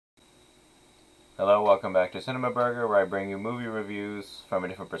Hello, welcome back to CinemaBurger, where I bring you movie reviews from a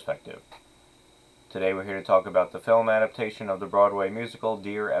different perspective. Today we're here to talk about the film adaptation of the Broadway musical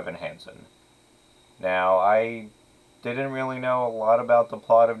Dear Evan Hansen. Now, I didn't really know a lot about the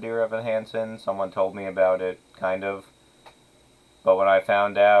plot of Dear Evan Hansen. Someone told me about it, kind of. But when I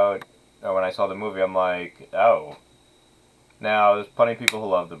found out, or when I saw the movie, I'm like, oh. Now, there's plenty of people who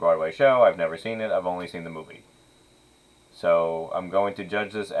love the Broadway show. I've never seen it. I've only seen the movie. So, I'm going to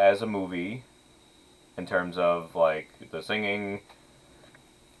judge this as a movie in terms of like the singing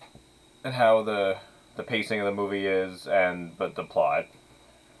and how the pacing of the movie is, but the plot.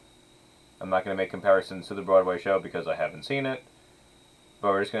 I'm not going to make comparisons to the Broadway show because I haven't seen it,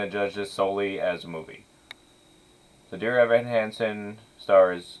 but we're just going to judge this solely as a movie. So Dear Evan Hansen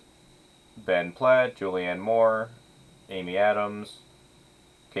stars Ben Platt, Julianne Moore, Amy Adams,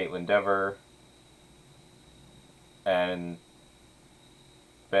 Caitlin Dever, and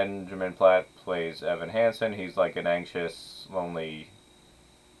Benjamin Platt plays Evan Hansen. He's like an anxious, lonely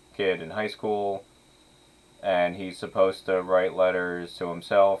kid in high school, and he's supposed to write letters to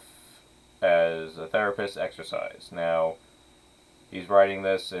himself as a therapist exercise. Now, he's writing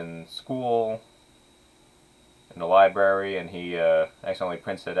this in school, in the library, and he accidentally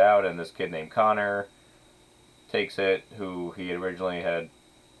prints it out, and this kid named Connor takes it, who he originally had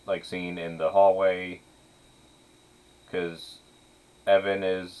like seen in the hallway, because Evan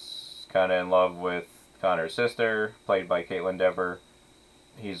is kind of in love with Connor's sister, played by Caitlin Dever.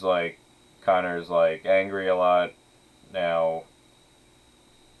 He's like, Connor's like angry a lot. Now,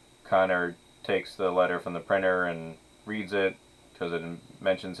 Connor takes the letter from the printer and reads it because it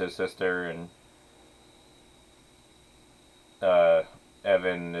mentions his sister, and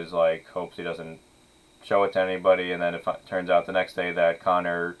Evan is like, hopes he doesn't show it to anybody, and then it turns out the next day that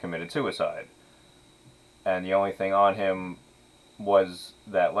Connor committed suicide. And the only thing on him was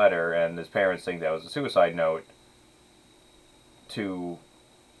that letter, and his parents think that was a suicide note to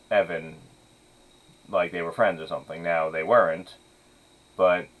Evan, like they were friends or something. Now, they weren't,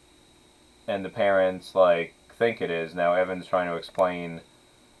 and the parents, like, think it is. Now, Evan's trying to explain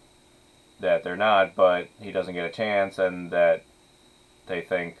that they're not, but he doesn't get a chance, and that they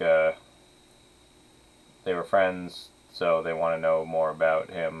think they were friends, so they want to know more about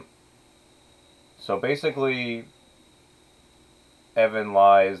him. So basically, Evan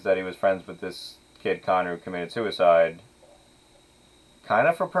lies that he was friends with this kid Connor who committed suicide, kind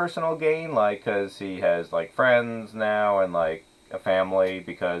of for personal gain, like, because he has like friends now and like a family,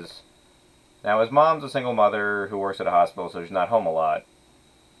 because now his mom's a single mother who works at a hospital, so she's not home a lot,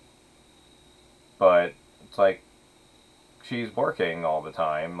 but it's like she's working all the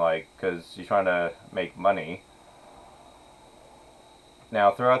time, like, because she's trying to make money.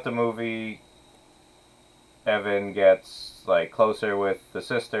 Now, throughout the movie, Evan gets like closer with the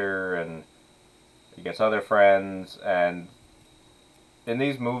sister, and he gets other friends, and in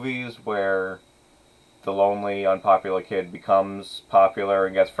these movies where the lonely, unpopular kid becomes popular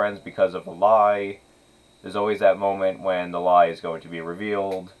and gets friends because of a lie, there's always that moment when the lie is going to be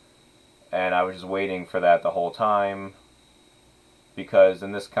revealed, and I was just waiting for that the whole time, because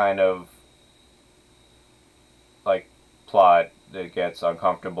in this kind of like plot, it gets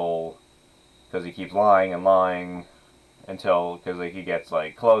uncomfortable because he keeps lying and lying until, because like, he gets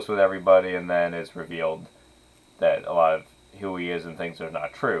like close with everybody, and then it's revealed that a lot of who he is and things are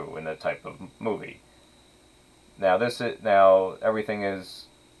not true in that type of movie. Now everything is,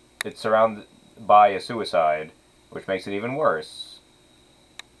 it's surrounded by a suicide, which makes it even worse,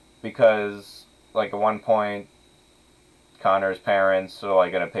 because like at one point Connor's parents are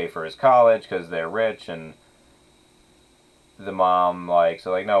like going to pay for his college because they're rich, and the mom, like,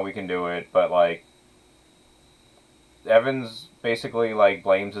 so like, no, we can do it, but like Evans basically like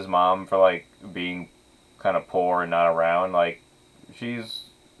blames his mom for like being kind of poor and not around. Like, she's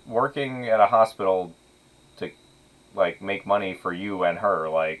working at a hospital to like make money for you and her.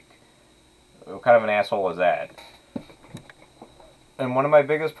 Like, what kind of an asshole is that? And one of my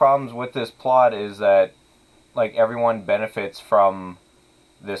biggest problems with this plot is that like everyone benefits from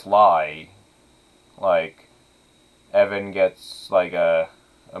this lie. Like, Evan gets like a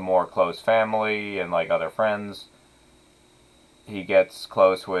more close family and like other friends. He gets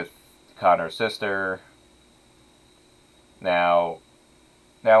close with Connor's sister. Now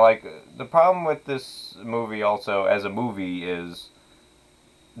like, the problem with this movie also as a movie is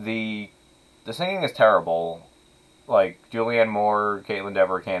the singing is terrible. Like, Julianne Moore, Caitlin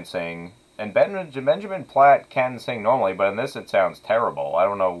Dever can't sing, and Benjamin Platt can sing normally, but in this it sounds terrible. I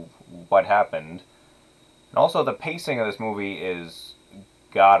don't know what happened. And also, the pacing of this movie is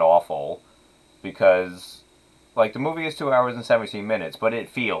god-awful, because, like, the movie is 2 hours and 17 minutes, but it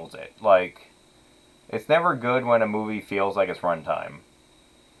feels it. Like, It's never good when a movie feels like it's runtime.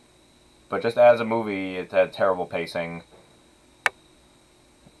 But just as a movie, it had terrible pacing.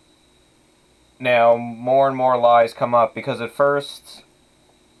 Now, more and more lies come up, because at first...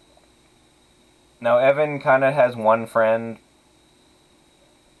 Now, Evan kind of has one friend.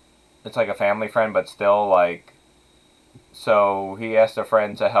 It's like a family friend, but still, like... So, he asked a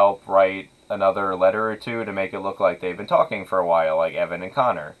friend to help write another letter or two to make it look like they've been talking for a while, like Evan and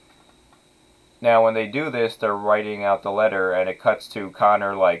Connor. Now, when they do this, they're writing out the letter, and it cuts to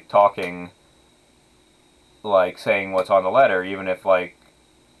Connor, like, talking, like, saying what's on the letter, even if, like,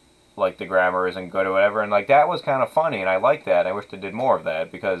 the grammar isn't good or whatever, and, like, that was kind of funny, and I like that. I wish they did more of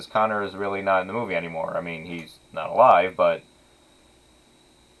that, because Connor is really not in the movie anymore. I mean, he's not alive, but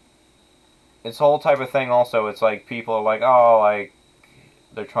it's whole type of thing also, it's like, people are like, oh, like,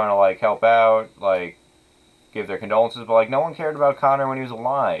 they're trying to, like, help out, like, give their condolences, but, like, no one cared about Connor when he was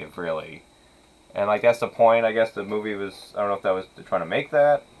alive, really. And, like, that's the point. I guess the movie was... I don't know if that was trying to make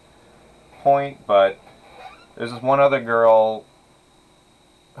that point, but there's this one other girl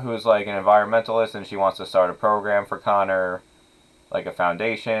who's, like, an environmentalist, and she wants to start a program for Connor, like a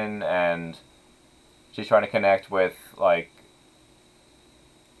foundation, and she's trying to connect with, like,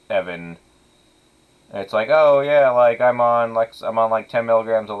 Evan. And it's like, oh, yeah, like, I'm on, like, 10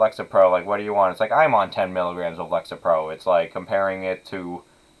 milligrams of Lexapro. Like, what do you want? It's like, I'm on 10 milligrams of Lexapro. It's like comparing it to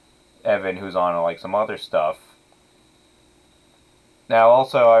Evan, who's on, like, some other stuff. Now,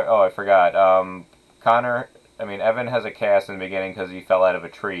 also, I forgot, Evan has a cast in the beginning because he fell out of a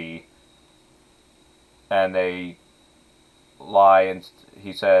tree, and they lie, and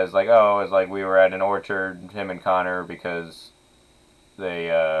he says, like, oh, it's like we were at an orchard, him and Connor, because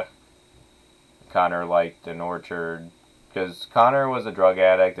Connor liked an orchard, because Connor was a drug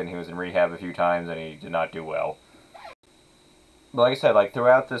addict, and he was in rehab a few times, and he did not do well. But like I said, like,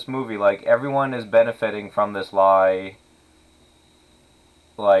 throughout this movie, like, everyone is benefiting from this lie.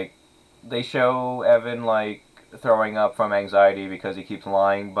 Like, they show Evan, like, throwing up from anxiety because he keeps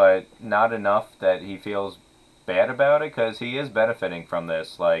lying, but not enough that he feels bad about it, because he is benefiting from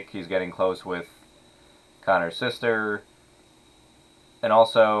this. Like, he's getting close with Connor's sister, and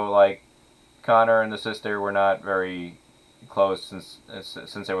also, like, Connor and the sister were not very close since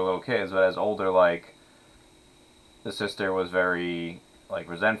they were little kids, but as older, like, the sister was very, like,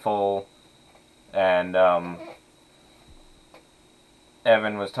 resentful, and,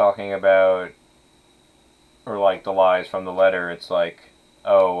 Evan was talking about, or, like, the lies from the letter. It's like,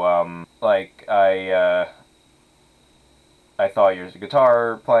 oh, like, I thought your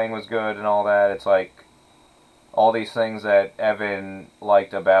guitar playing was good and all that. It's like, all these things that Evan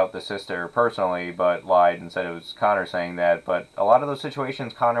liked about the sister personally, but lied and said it was Connor saying that. But a lot of those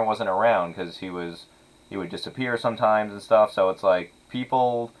situations, Connor wasn't around, because he would disappear sometimes and stuff, so it's like,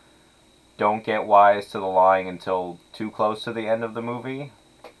 people don't get wise to the lying until too close to the end of the movie.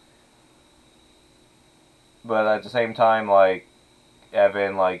 But at the same time, like,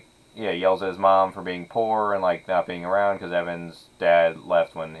 Evan, like, yeah, yells at his mom for being poor and, like, not being around, because Evan's dad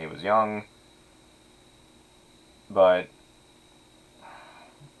left when he was young. But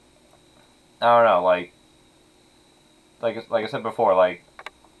I don't know, like I said before, like,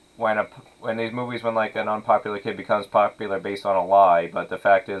 when these movies, when, like, an unpopular kid becomes popular based on a lie, but the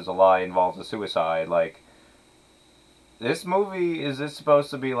fact is a lie involves a suicide, like, this movie, is this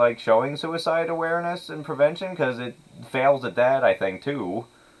supposed to be, like, showing suicide awareness and prevention? Because it fails at that, I think, too.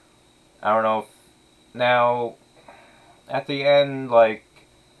 I don't know if... Now, at the end, like,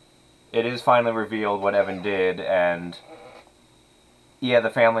 it is finally revealed what Evan did, and yeah, the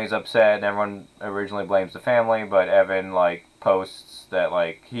family's upset, and everyone originally blames the family, but Evan, like, posts that,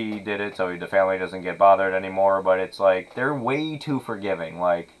 like, he did it, so the family doesn't get bothered anymore, but it's like, they're way too forgiving.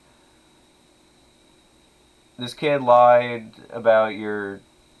 Like, this kid lied about your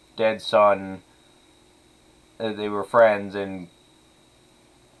dead son, they were friends, and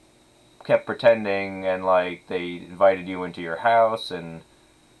kept pretending, and, like, they invited you into your house, and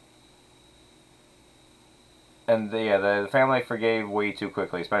the family forgave way too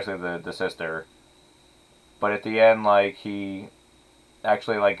quickly, especially the sister. But at the end, like, he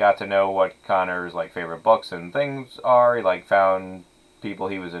actually, like, got to know what Connor's, like, favorite books and things are. He, like, found people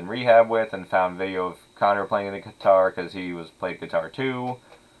he was in rehab with, and found video of Connor playing the guitar, because he played guitar too.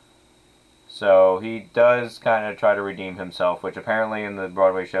 So he does kind of try to redeem himself, which apparently in the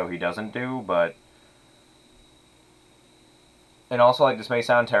Broadway show he doesn't do, but... And also, like, this may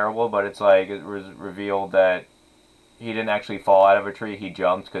sound terrible, but it's like, it was revealed that he didn't actually fall out of a tree, he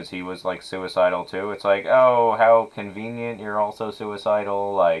jumped, because he was, like, suicidal too. It's like, oh, how convenient, you're also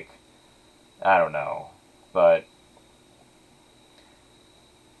suicidal, like, I don't know. But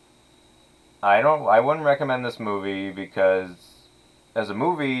I wouldn't recommend this movie because, as a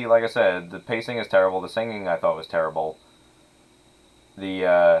movie, like I said, the pacing is terrible. The singing I thought was terrible.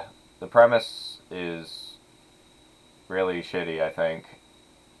 The premise is really shitty, I think.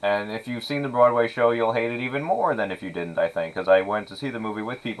 And if you've seen the Broadway show, you'll hate it even more than if you didn't, I think. Because I went to see the movie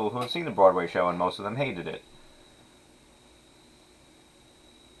with people who have seen the Broadway show, and most of them hated it.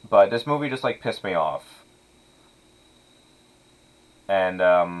 But this movie just, like, pissed me off. And,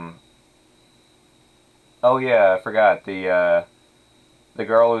 oh yeah, I forgot. The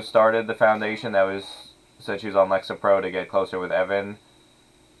girl who started the foundation said she was on Lexapro to get closer with Evan.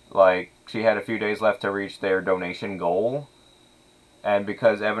 Like, she had a few days left to reach their donation goal. And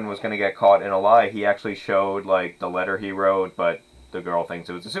because Evan was going to get caught in a lie, he actually showed, like, the letter he wrote, but the girl thinks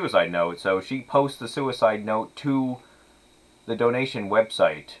it was a suicide note. So she posts the suicide note to the donation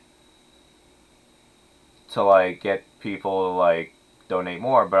website to, like, get people to, like, donate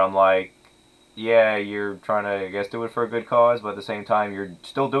more. But I'm like, yeah, you're trying to, I guess, do it for a good cause, but at the same time, you're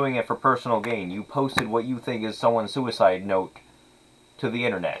still doing it for personal gain. You posted what you think is someone's suicide note to the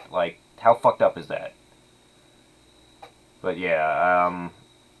internet. Like, how fucked up is that? But yeah,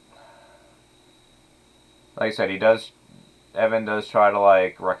 like I said, Evan does try to,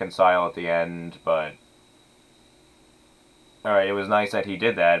 like, reconcile at the end, but, alright, it was nice that he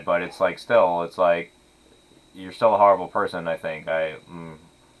did that, but it's like, still, it's like, you're still a horrible person, I think.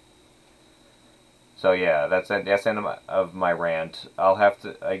 So yeah, that's it. That's the end of my rant.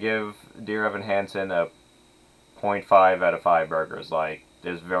 I give Dear Evan Hansen a 0.5 out of 5 burgers. Like,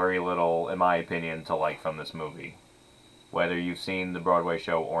 there's very little, in my opinion, to like from this movie, whether you've seen the Broadway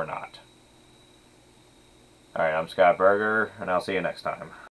show or not. Alright, I'm Scott Burger, and I'll see you next time.